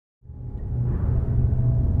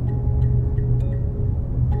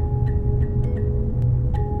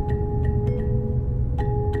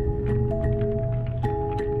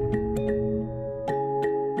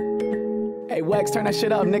Wextrax, turn that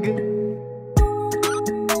shit up, nigga.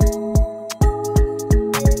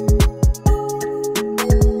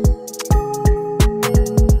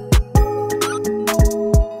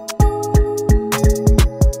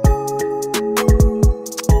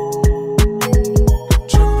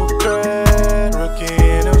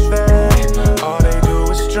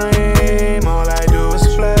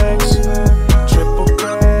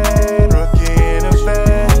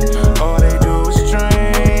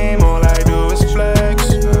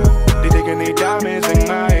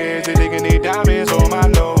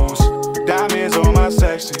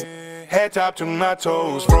 Head top to my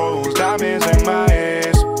toes, froze. Diamonds in my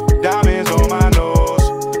ears, diamonds on my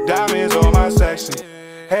nose, diamonds on my sexy.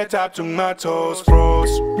 Head top to my toes, froze.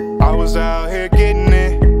 I was out here getting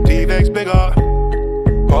it. D-Vex big up,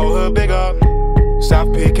 whole hood big up, South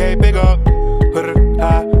PK big up.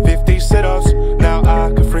 50 sit-ups, now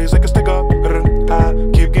I can freeze like a stick up. I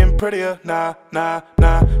keep getting prettier, nah.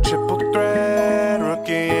 Triple thread,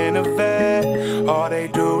 rookie in a vet. All they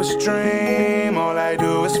do is dream, all I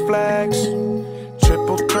do is flex.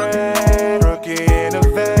 Triple thread, rookie in a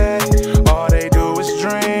vet. All they do is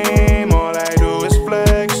dream, all I do is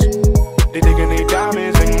flex. They thinking they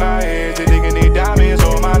diamonds in my ears, they thinking they diamonds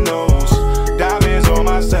on my nose, diamonds on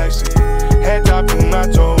my sexy. Head top to my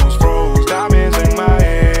toes, froze. Diamonds in my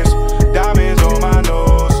ears, diamonds on my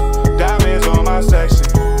nose, diamonds on my sexy.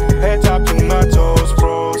 Head top to my toes,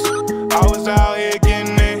 froze. I was out here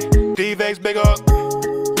getting it. D-Vex big up,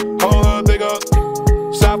 whole hood big up,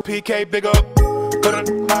 South PK big up.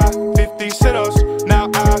 50 sit-ups, now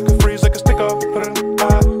I can freeze like a stick up.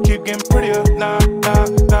 I keep getting prettier, nah.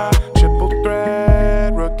 Triple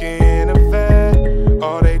thread, rookie in a vet.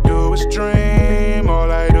 All they do is dream,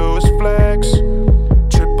 all I do is flex.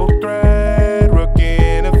 Triple thread, rookie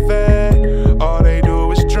in a vet. All they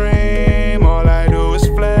do is dream, all I do is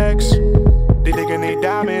flex. They thinking they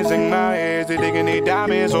diamonds in my ears, they thinking they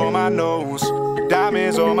diamonds on my nose,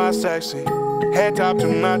 diamonds on my sexy. Head top to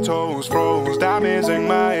my toes, froze. Diamonds in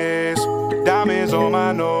my ears, diamonds on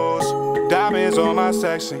my nose, diamonds on my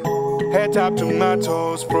sexy. Head top to my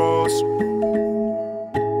toes, froze.